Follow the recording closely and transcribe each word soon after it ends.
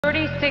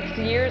36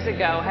 years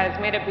ago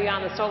has made it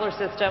beyond the solar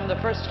system, the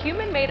first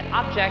human-made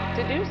object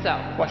to do so.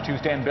 Watch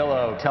 2's Dan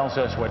Billow tells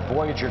us what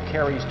Voyager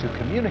carries to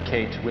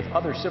communicate with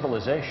other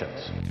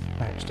civilizations.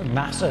 Next,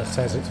 NASA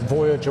says its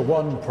Voyager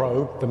 1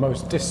 probe, the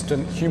most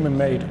distant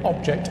human-made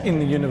object in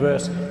the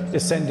universe,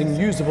 is sending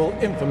usable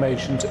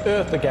information to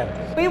Earth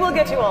again. We will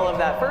get to all of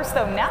that. First,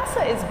 though,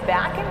 NASA is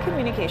back in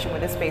communication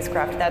with a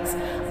spacecraft that's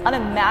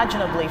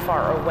unimaginably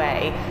far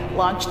away.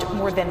 Launched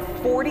more than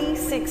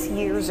 46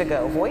 years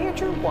ago,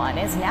 Voyager 1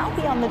 is now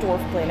beyond the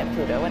dwarf planet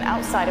Pluto and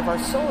outside of our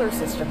solar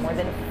system, more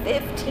than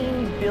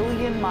 15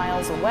 billion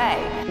miles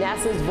away.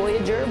 NASA's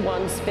Voyager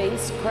 1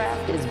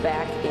 spacecraft is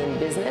back in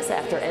business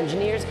after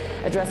engineers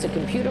addressed a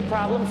computer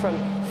problem from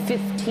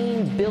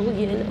 15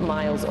 billion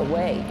miles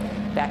away.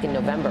 Back in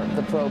November,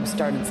 the probe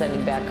started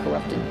sending back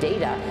corrupted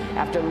data.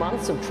 After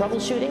months of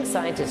troubleshooting,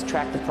 scientists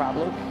tracked the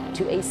problem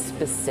to a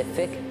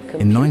specific computer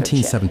In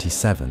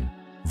 1977,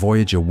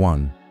 Voyager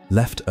 1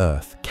 left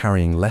Earth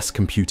carrying less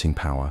computing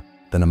power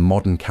than a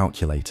modern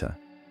calculator,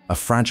 a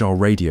fragile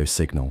radio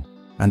signal,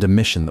 and a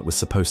mission that was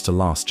supposed to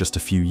last just a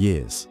few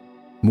years.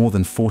 More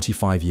than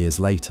 45 years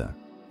later,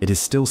 it is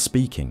still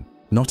speaking.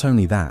 Not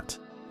only that,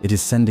 it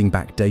is sending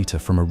back data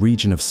from a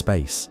region of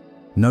space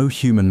no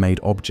human-made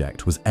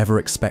object was ever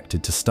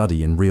expected to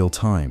study in real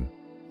time.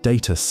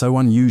 Data so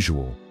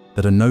unusual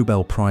that a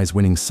Nobel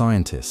Prize-winning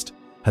scientist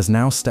has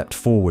now stepped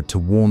forward to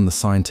warn the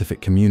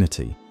scientific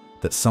community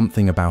that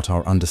something about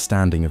our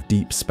understanding of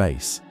deep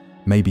space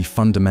may be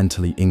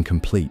fundamentally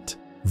incomplete.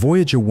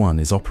 Voyager 1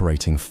 is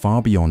operating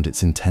far beyond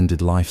its intended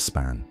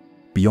lifespan,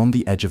 beyond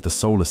the edge of the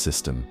solar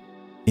system,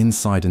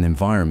 inside an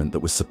environment that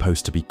was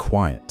supposed to be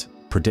quiet,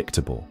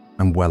 predictable,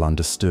 and well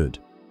understood.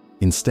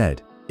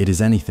 Instead, it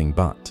is anything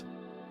but.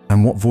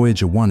 And what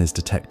Voyager 1 is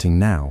detecting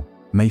now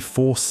may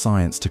force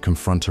science to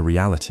confront a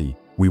reality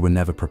we were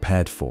never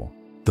prepared for.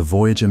 The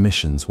Voyager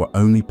missions were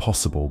only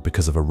possible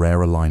because of a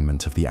rare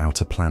alignment of the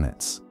outer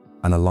planets,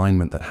 an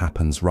alignment that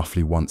happens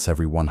roughly once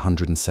every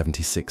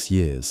 176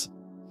 years.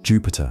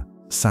 Jupiter,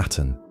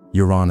 Saturn,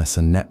 Uranus,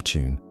 and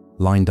Neptune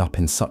lined up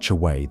in such a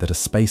way that a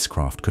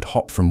spacecraft could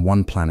hop from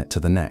one planet to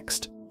the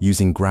next,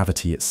 using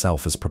gravity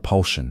itself as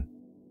propulsion.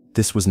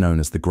 This was known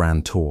as the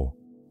Grand Tour.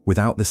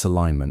 Without this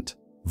alignment,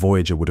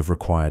 Voyager would have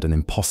required an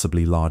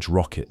impossibly large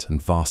rocket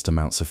and vast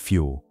amounts of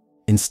fuel.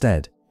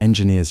 Instead,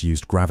 engineers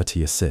used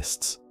gravity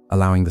assists,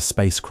 allowing the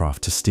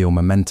spacecraft to steal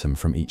momentum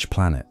from each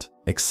planet,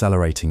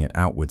 accelerating it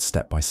outward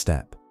step by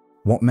step.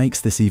 What makes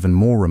this even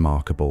more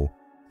remarkable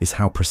is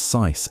how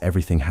precise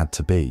everything had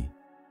to be.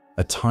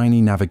 A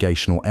tiny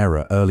navigational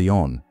error early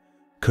on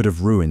could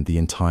have ruined the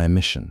entire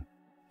mission.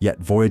 Yet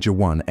Voyager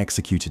 1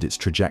 executed its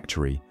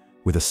trajectory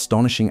with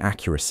astonishing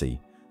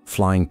accuracy,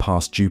 flying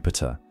past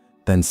Jupiter,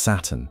 then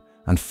Saturn,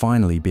 and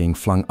finally being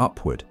flung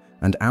upward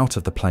and out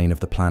of the plane of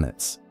the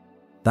planets.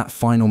 That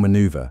final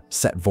maneuver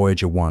set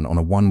Voyager 1 on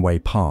a one-way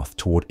path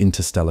toward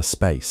interstellar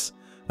space,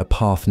 a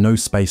path no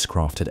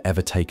spacecraft had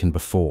ever taken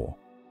before.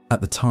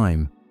 At the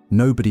time,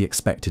 nobody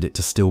expected it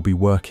to still be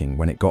working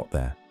when it got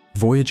there.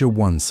 Voyager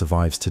 1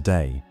 survives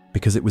today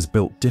because it was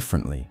built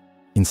differently.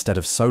 Instead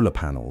of solar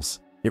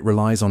panels, it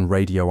relies on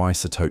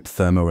radioisotope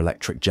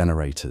thermoelectric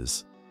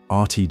generators,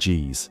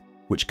 RTGs,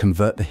 which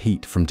convert the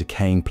heat from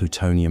decaying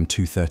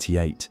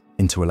plutonium-238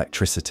 into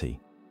electricity.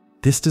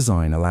 This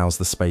design allows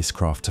the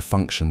spacecraft to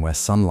function where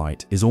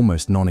sunlight is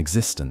almost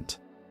non-existent.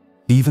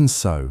 Even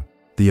so,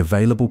 the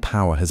available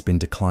power has been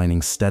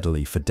declining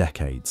steadily for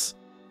decades.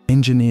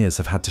 Engineers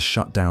have had to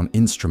shut down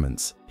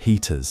instruments,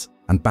 heaters,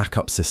 and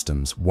backup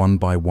systems one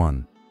by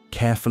one,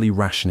 carefully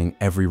rationing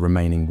every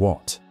remaining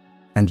watt.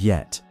 And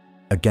yet,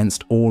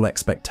 against all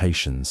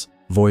expectations,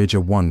 Voyager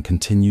 1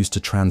 continues to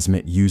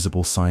transmit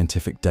usable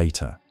scientific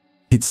data.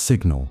 Its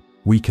signal,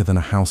 weaker than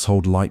a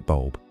household light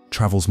bulb,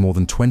 travels more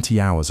than 20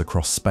 hours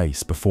across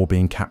space before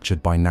being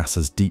captured by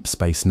NASA's Deep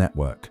Space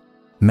Network.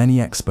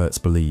 Many experts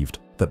believed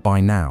that by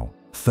now,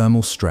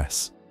 thermal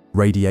stress,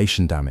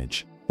 radiation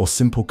damage, or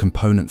simple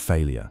component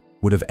failure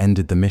would have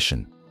ended the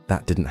mission.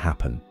 That didn't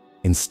happen.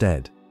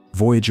 Instead,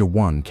 Voyager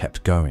 1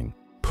 kept going,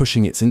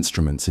 pushing its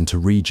instruments into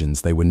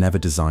regions they were never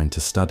designed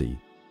to study.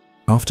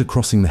 After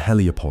crossing the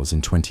heliopause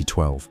in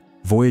 2012,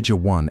 Voyager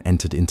 1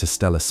 entered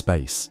interstellar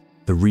space,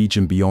 the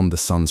region beyond the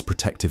Sun's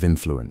protective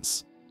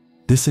influence.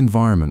 This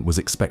environment was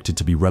expected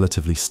to be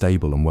relatively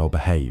stable and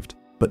well-behaved,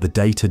 but the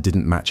data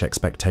didn't match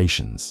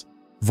expectations.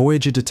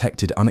 Voyager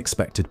detected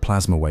unexpected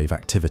plasma wave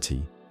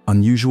activity,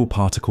 unusual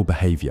particle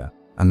behavior,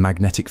 and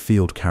magnetic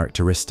field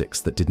characteristics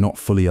that did not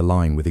fully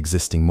align with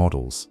existing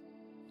models.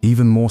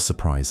 Even more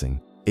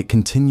surprising, it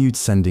continued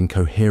sending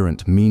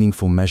coherent,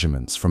 meaningful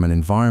measurements from an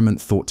environment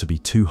thought to be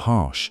too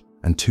harsh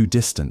and too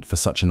distant for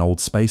such an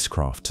old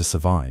spacecraft to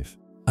survive.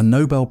 A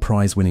Nobel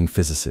Prize-winning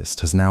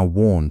physicist has now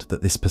warned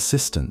that this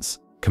persistence,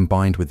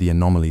 combined with the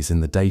anomalies in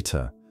the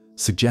data,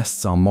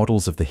 suggests our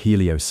models of the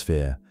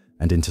heliosphere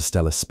and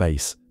interstellar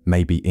space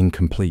may be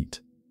incomplete.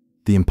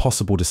 The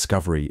impossible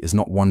discovery is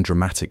not one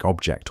dramatic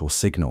object or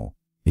signal.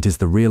 It is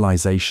the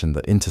realization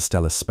that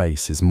interstellar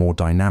space is more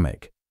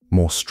dynamic,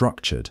 more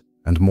structured,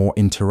 and more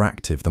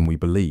interactive than we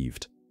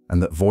believed.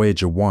 and that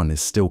Voyager 1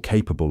 is still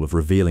capable of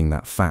revealing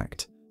that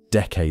fact,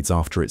 decades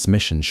after its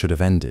mission should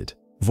have ended.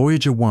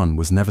 Voyager 1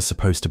 was never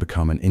supposed to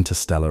become an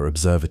interstellar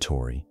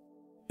observatory.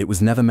 It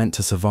was never meant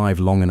to survive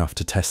long enough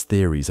to test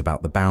theories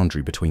about the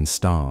boundary between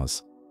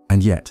stars.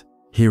 And yet,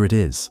 here it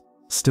is,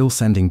 still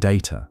sending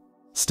data,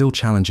 still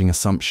challenging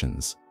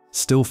assumptions,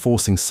 still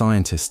forcing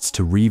scientists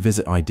to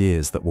revisit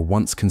ideas that were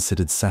once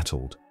considered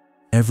settled.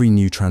 Every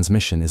new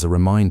transmission is a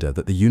reminder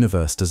that the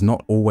universe does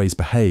not always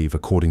behave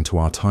according to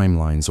our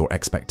timelines or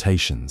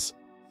expectations.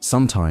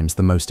 Sometimes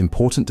the most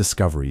important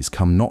discoveries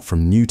come not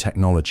from new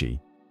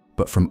technology,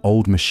 but from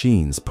old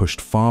machines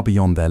pushed far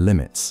beyond their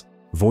limits.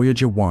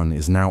 Voyager 1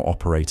 is now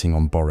operating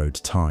on borrowed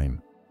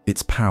time.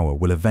 Its power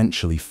will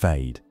eventually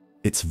fade.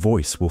 Its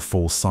voice will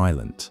fall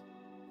silent.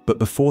 But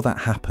before that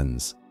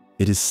happens,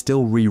 it is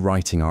still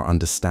rewriting our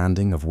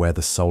understanding of where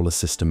the solar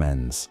system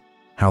ends,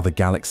 how the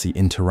galaxy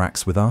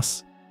interacts with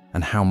us,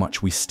 and how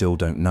much we still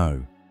don't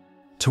know.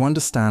 To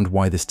understand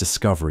why this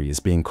discovery is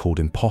being called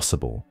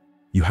impossible,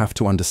 you have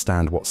to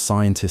understand what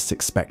scientists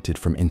expected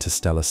from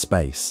interstellar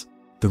space.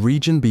 The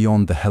region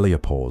beyond the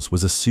heliopause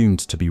was assumed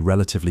to be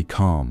relatively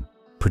calm,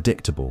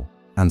 predictable,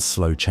 and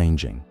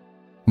slow-changing.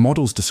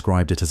 Models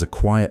described it as a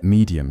quiet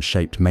medium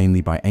shaped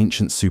mainly by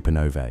ancient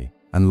supernovae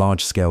and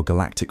large-scale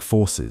galactic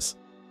forces,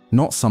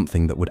 not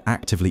something that would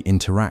actively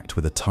interact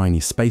with a tiny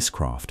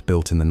spacecraft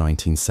built in the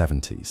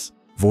 1970s.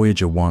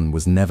 Voyager 1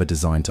 was never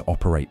designed to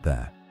operate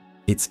there.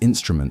 Its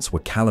instruments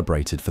were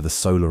calibrated for the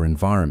solar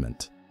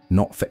environment,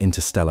 not for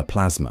interstellar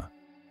plasma.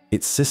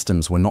 Its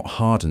systems were not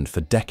hardened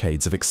for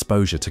decades of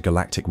exposure to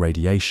galactic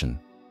radiation.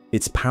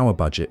 Its power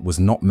budget was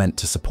not meant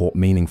to support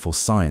meaningful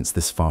science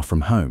this far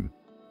from home.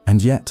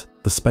 And yet,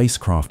 the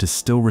spacecraft is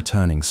still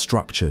returning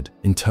structured,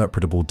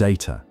 interpretable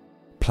data,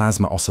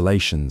 plasma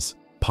oscillations,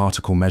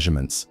 particle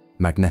measurements,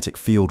 magnetic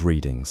field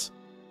readings.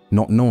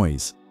 Not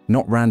noise,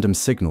 not random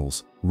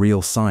signals,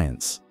 real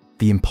science.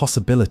 The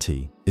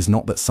impossibility is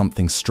not that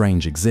something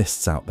strange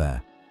exists out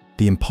there.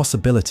 The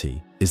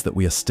impossibility is that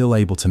we are still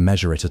able to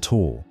measure it at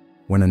all.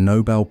 When a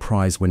Nobel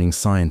Prize-winning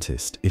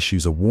scientist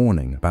issues a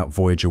warning about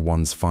Voyager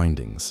 1's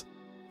findings,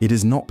 it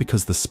is not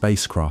because the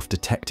spacecraft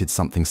detected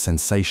something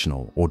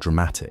sensational or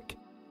dramatic.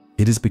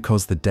 It is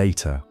because the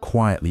data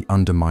quietly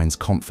undermines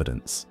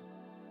confidence.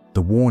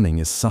 The warning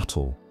is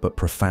subtle but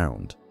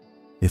profound.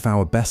 If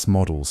our best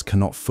models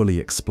cannot fully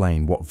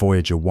explain what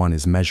Voyager 1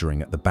 is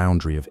measuring at the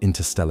boundary of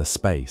interstellar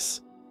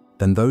space,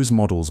 then those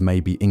models may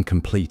be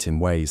incomplete in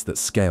ways that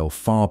scale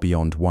far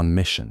beyond one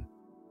mission.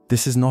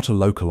 This is not a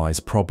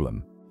localized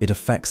problem. It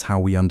affects how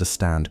we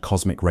understand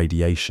cosmic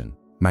radiation,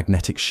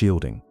 magnetic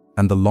shielding,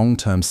 and the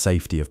long-term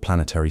safety of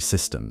planetary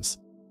systems.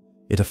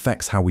 It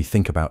affects how we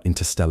think about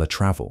interstellar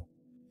travel.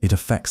 It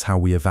affects how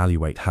we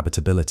evaluate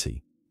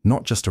habitability,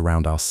 not just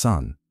around our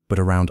sun, but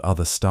around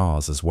other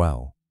stars as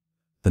well.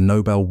 The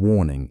Nobel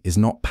warning is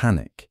not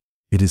panic,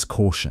 it is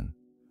caution,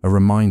 a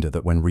reminder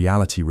that when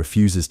reality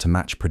refuses to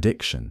match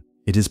prediction,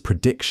 it is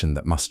prediction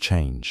that must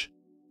change.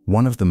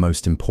 One of the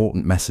most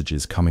important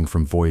messages coming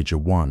from Voyager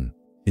 1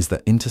 is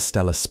that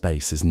interstellar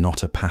space is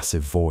not a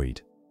passive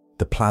void.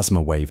 The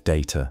plasma wave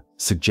data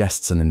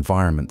suggests an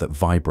environment that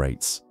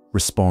vibrates,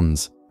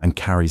 responds, and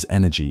carries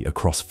energy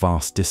across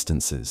vast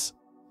distances.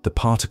 The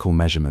particle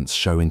measurements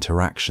show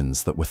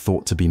interactions that were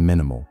thought to be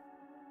minimal.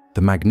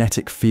 The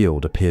magnetic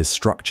field appears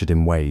structured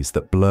in ways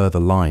that blur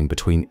the line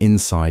between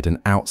inside and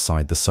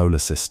outside the solar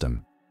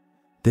system.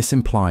 This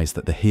implies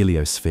that the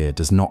heliosphere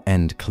does not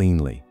end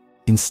cleanly.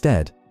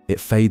 Instead,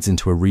 it fades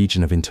into a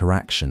region of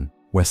interaction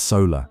where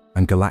solar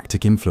and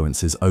galactic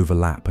influences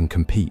overlap and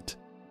compete.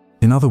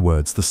 In other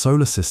words, the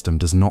solar system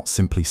does not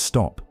simply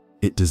stop,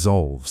 it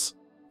dissolves.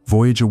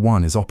 Voyager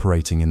 1 is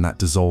operating in that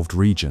dissolved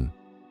region,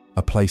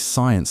 a place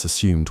science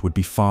assumed would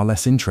be far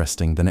less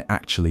interesting than it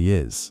actually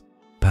is.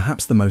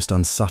 Perhaps the most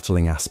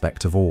unsettling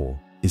aspect of all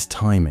is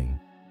timing.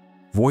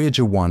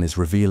 Voyager 1 is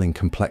revealing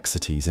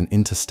complexities in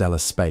interstellar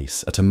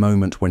space at a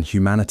moment when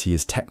humanity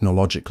is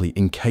technologically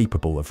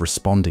incapable of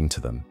responding to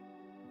them.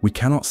 We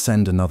cannot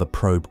send another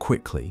probe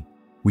quickly.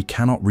 We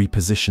cannot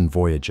reposition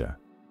Voyager.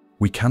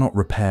 We cannot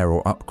repair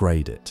or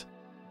upgrade it.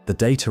 The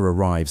data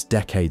arrives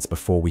decades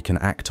before we can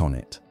act on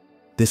it.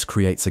 This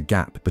creates a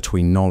gap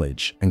between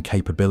knowledge and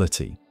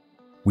capability.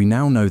 We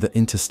now know that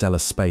interstellar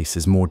space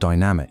is more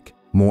dynamic,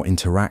 more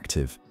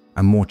interactive,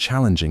 and more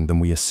challenging than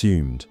we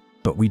assumed,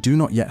 but we do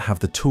not yet have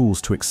the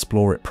tools to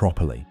explore it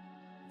properly.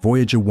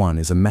 Voyager 1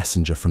 is a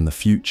messenger from the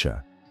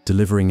future,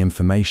 delivering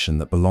information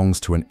that belongs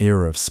to an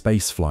era of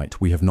spaceflight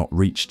we have not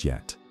reached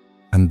yet.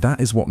 And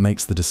that is what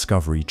makes the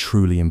discovery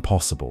truly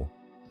impossible,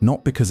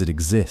 not because it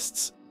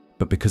exists,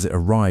 but because it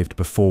arrived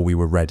before we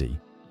were ready.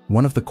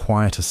 One of the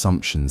quiet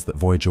assumptions that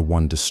Voyager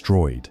 1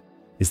 destroyed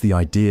is the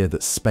idea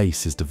that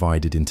space is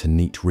divided into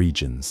neat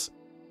regions.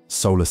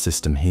 Solar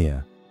system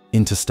here,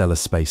 interstellar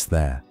space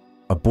there,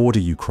 a border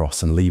you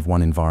cross and leave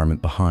one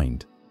environment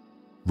behind.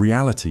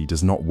 Reality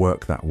does not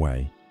work that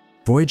way.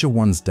 Voyager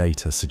 1's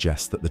data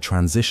suggests that the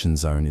transition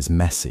zone is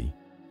messy,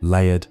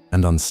 layered,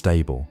 and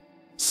unstable.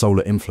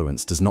 Solar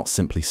influence does not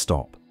simply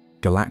stop.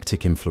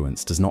 Galactic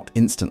influence does not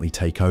instantly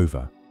take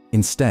over.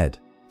 Instead,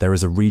 there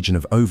is a region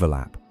of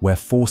overlap where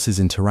forces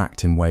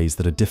interact in ways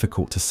that are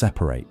difficult to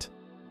separate.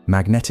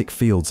 Magnetic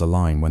fields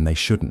align when they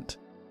shouldn't.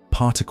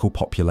 Particle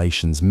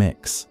populations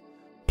mix.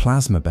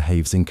 Plasma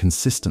behaves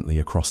inconsistently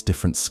across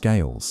different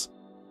scales.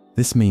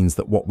 This means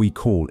that what we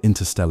call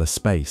interstellar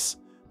space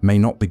may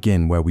not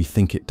begin where we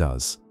think it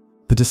does.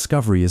 The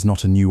discovery is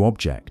not a new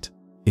object.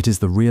 It is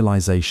the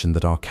realization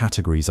that our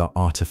categories are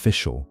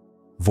artificial.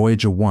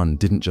 Voyager 1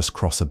 didn't just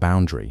cross a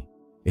boundary.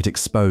 It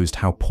exposed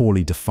how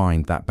poorly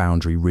defined that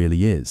boundary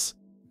really is.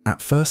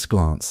 At first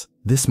glance,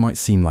 this might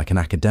seem like an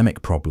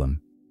academic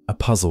problem, a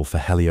puzzle for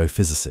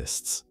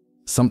heliophysicists,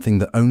 something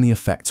that only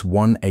affects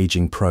one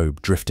aging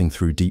probe drifting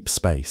through deep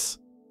space.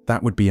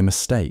 That would be a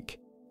mistake.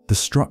 The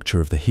structure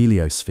of the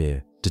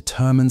heliosphere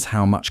determines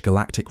how much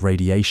galactic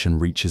radiation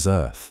reaches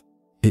Earth.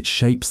 It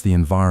shapes the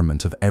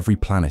environment of every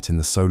planet in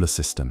the solar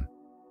system.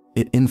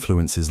 It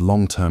influences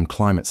long-term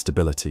climate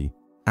stability,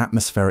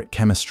 atmospheric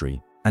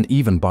chemistry, and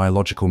even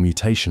biological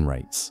mutation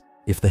rates.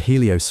 If the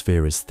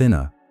heliosphere is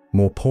thinner,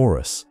 more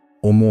porous,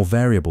 or more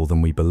variable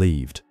than we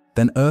believed,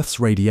 then Earth's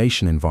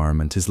radiation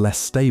environment is less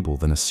stable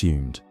than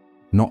assumed.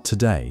 Not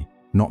today,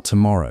 not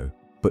tomorrow,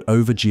 but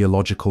over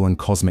geological and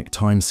cosmic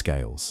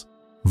timescales.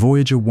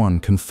 Voyager 1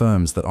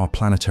 confirms that our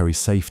planetary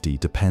safety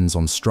depends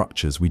on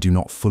structures we do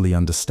not fully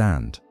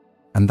understand.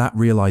 And that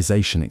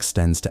realization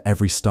extends to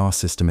every star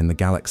system in the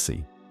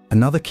galaxy.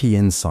 Another key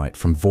insight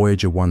from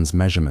Voyager 1's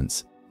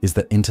measurements is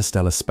that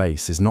interstellar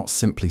space is not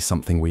simply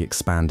something we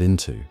expand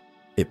into.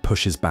 It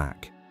pushes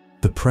back.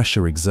 The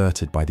pressure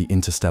exerted by the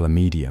interstellar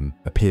medium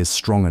appears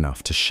strong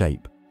enough to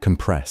shape,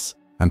 compress,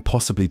 and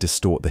possibly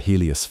distort the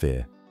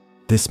heliosphere.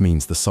 This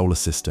means the solar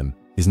system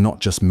is not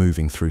just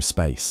moving through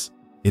space.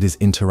 It is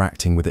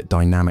interacting with it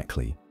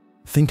dynamically.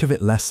 Think of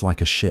it less like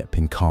a ship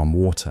in calm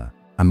water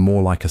and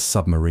more like a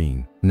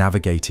submarine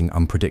navigating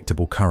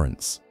unpredictable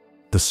currents.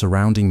 The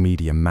surrounding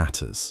medium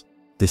matters.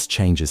 This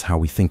changes how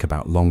we think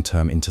about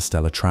long-term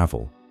interstellar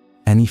travel.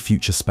 Any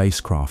future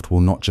spacecraft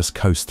will not just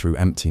coast through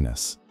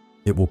emptiness.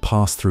 It will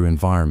pass through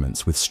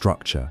environments with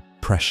structure,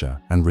 pressure,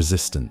 and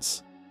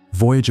resistance.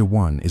 Voyager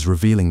 1 is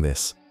revealing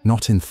this,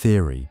 not in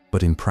theory,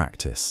 but in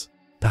practice.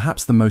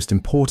 Perhaps the most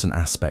important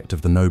aspect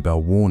of the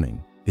Nobel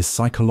warning is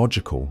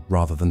psychological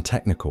rather than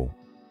technical.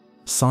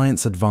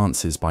 Science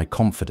advances by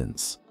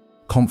confidence.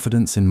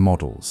 Confidence in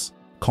models,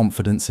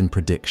 confidence in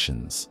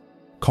predictions,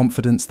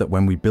 confidence that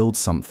when we build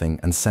something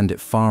and send it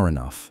far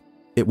enough,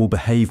 it will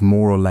behave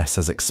more or less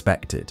as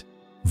expected.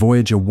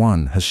 Voyager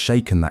 1 has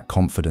shaken that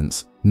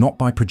confidence not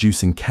by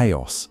producing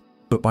chaos,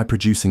 but by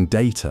producing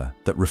data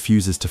that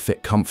refuses to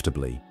fit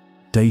comfortably.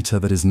 Data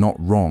that is not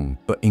wrong,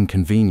 but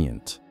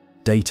inconvenient.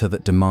 Data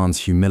that demands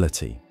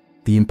humility.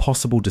 The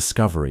impossible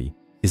discovery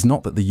is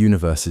not that the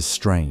universe is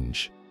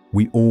strange.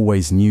 We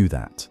always knew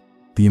that.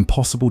 The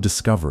impossible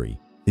discovery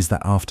is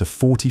that after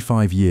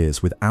 45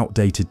 years with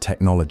outdated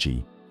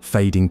technology,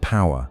 fading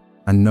power,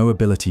 and no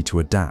ability to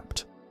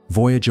adapt,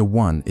 Voyager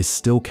 1 is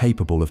still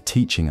capable of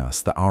teaching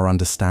us that our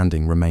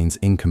understanding remains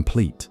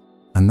incomplete.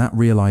 And that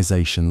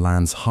realization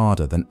lands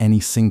harder than any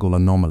single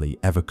anomaly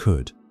ever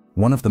could.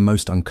 One of the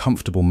most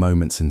uncomfortable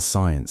moments in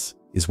science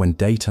is when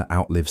data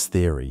outlives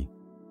theory.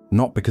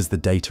 Not because the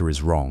data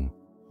is wrong,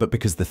 but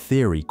because the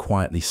theory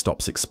quietly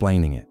stops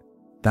explaining it.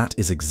 That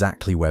is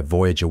exactly where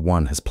Voyager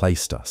 1 has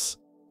placed us.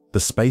 The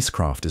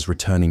spacecraft is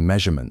returning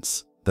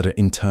measurements that are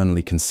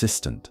internally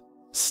consistent,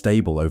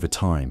 stable over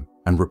time,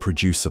 and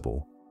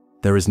reproducible.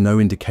 There is no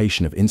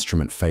indication of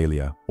instrument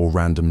failure or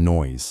random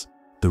noise.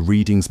 The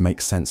readings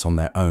make sense on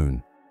their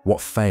own.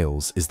 What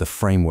fails is the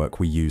framework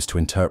we use to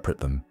interpret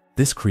them.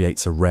 This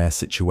creates a rare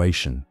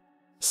situation.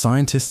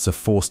 Scientists are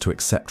forced to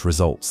accept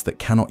results that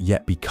cannot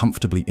yet be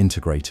comfortably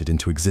integrated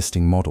into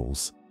existing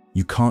models.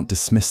 You can't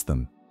dismiss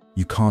them,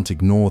 you can't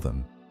ignore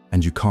them,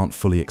 and you can't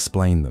fully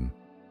explain them.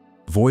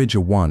 Voyager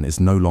 1 is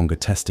no longer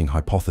testing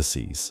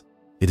hypotheses.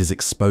 It is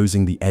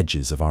exposing the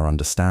edges of our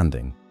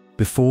understanding.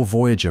 Before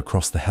Voyager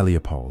crossed the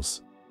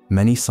heliopoles,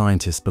 many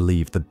scientists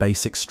believed the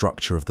basic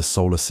structure of the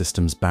solar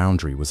system's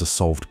boundary was a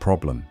solved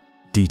problem.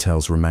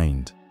 Details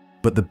remained,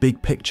 but the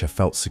big picture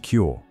felt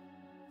secure.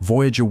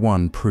 Voyager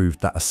 1 proved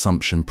that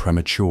assumption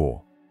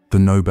premature. The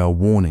Nobel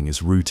warning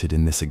is rooted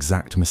in this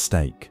exact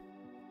mistake.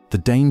 The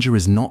danger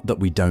is not that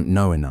we don't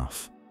know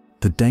enough.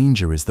 The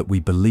danger is that we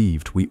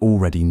believed we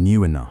already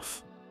knew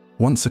enough.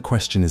 Once a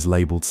question is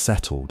labeled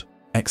settled,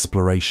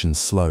 exploration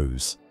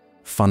slows,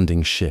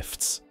 funding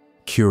shifts,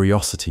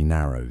 curiosity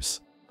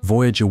narrows.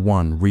 Voyager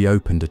 1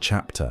 reopened a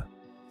chapter.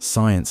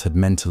 Science had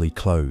mentally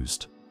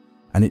closed,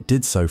 and it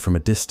did so from a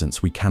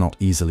distance we cannot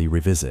easily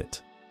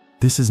revisit.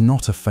 This is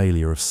not a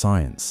failure of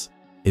science.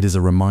 It is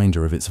a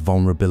reminder of its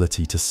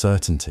vulnerability to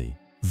certainty.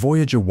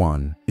 Voyager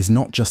 1 is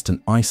not just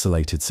an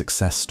isolated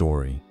success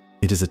story.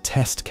 It is a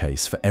test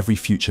case for every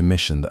future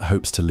mission that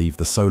hopes to leave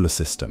the solar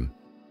system.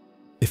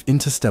 If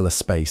interstellar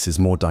space is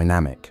more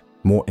dynamic,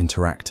 more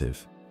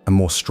interactive, and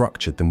more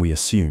structured than we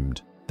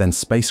assumed, then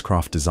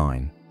spacecraft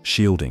design,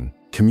 shielding,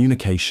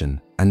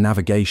 communication, and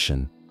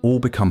navigation all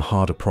become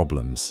harder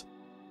problems.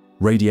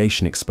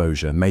 Radiation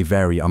exposure may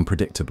vary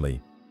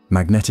unpredictably.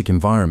 Magnetic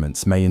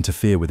environments may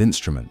interfere with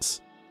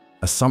instruments.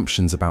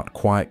 Assumptions about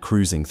quiet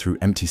cruising through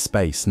empty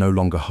space no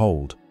longer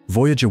hold.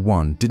 Voyager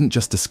 1 didn't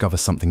just discover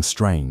something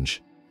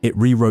strange, it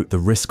rewrote the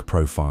risk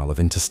profile of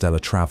interstellar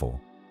travel.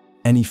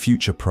 Any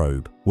future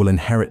probe will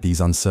inherit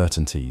these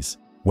uncertainties,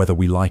 whether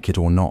we like it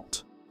or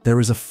not. There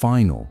is a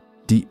final,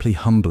 deeply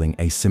humbling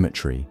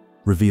asymmetry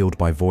revealed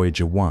by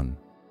Voyager 1.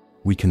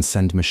 We can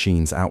send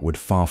machines outward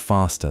far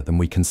faster than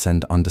we can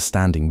send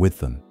understanding with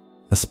them.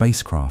 A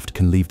spacecraft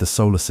can leave the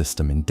solar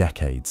system in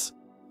decades.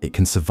 It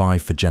can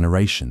survive for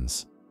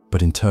generations,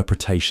 but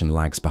interpretation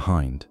lags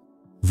behind.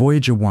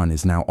 Voyager 1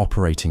 is now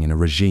operating in a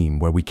regime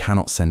where we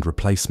cannot send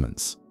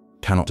replacements,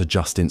 cannot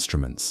adjust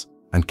instruments,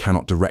 and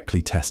cannot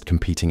directly test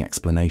competing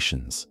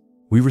explanations.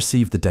 We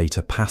receive the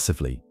data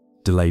passively,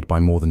 delayed by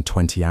more than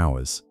 20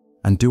 hours,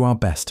 and do our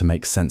best to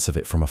make sense of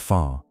it from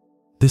afar.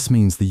 This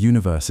means the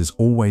universe is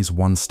always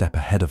one step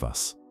ahead of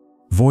us.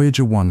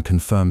 Voyager 1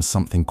 confirms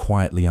something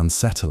quietly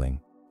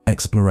unsettling.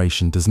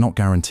 Exploration does not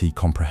guarantee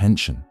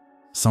comprehension.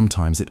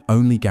 Sometimes it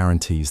only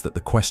guarantees that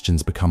the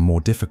questions become more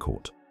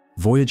difficult.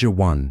 Voyager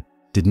 1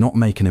 did not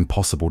make an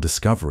impossible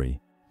discovery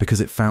because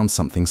it found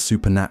something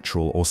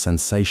supernatural or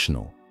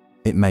sensational.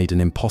 It made an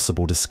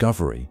impossible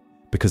discovery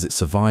because it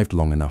survived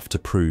long enough to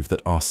prove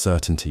that our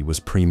certainty was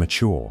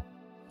premature.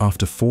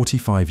 After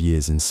 45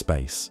 years in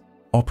space,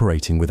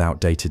 operating with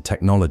outdated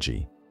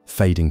technology,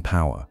 fading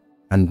power,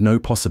 and no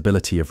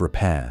possibility of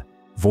repair,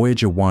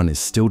 Voyager 1 is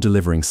still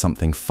delivering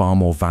something far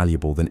more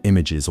valuable than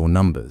images or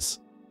numbers.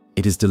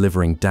 It is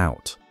delivering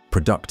doubt,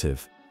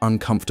 productive,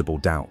 uncomfortable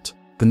doubt.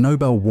 The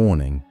Nobel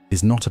warning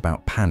is not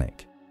about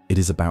panic, it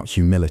is about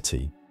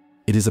humility.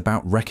 It is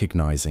about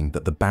recognizing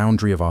that the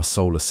boundary of our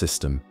solar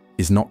system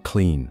is not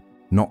clean,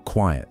 not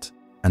quiet,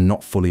 and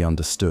not fully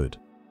understood.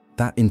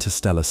 That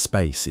interstellar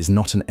space is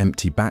not an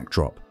empty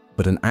backdrop,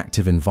 but an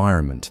active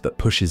environment that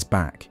pushes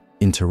back,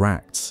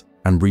 interacts,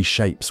 and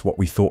reshapes what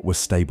we thought were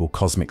stable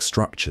cosmic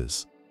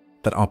structures.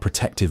 That our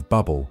protective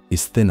bubble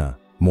is thinner,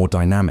 more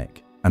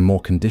dynamic, and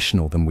more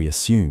conditional than we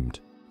assumed.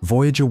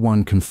 Voyager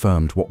 1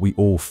 confirmed what we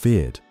all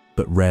feared,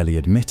 but rarely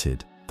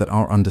admitted, that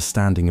our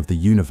understanding of the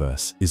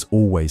universe is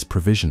always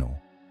provisional.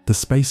 The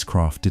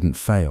spacecraft didn't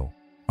fail,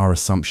 our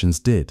assumptions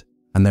did,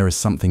 and there is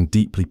something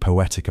deeply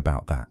poetic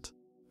about that.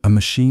 A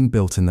machine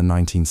built in the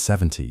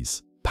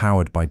 1970s,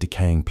 powered by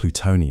decaying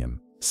plutonium,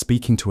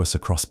 speaking to us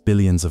across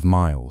billions of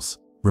miles,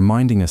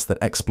 reminding us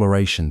that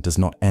exploration does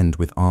not end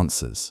with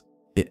answers,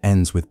 it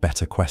ends with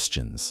better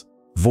questions.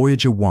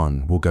 Voyager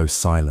 1 will go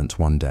silent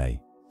one day.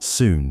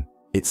 Soon,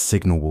 its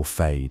signal will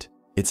fade,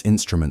 its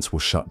instruments will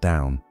shut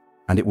down,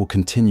 and it will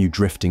continue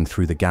drifting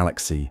through the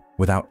galaxy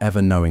without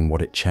ever knowing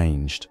what it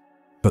changed.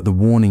 But the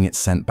warning it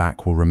sent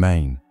back will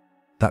remain,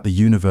 that the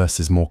universe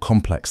is more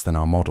complex than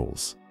our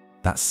models,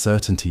 that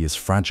certainty is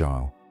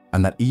fragile,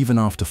 and that even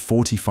after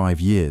 45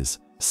 years,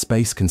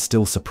 space can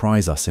still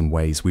surprise us in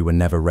ways we were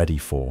never ready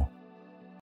for.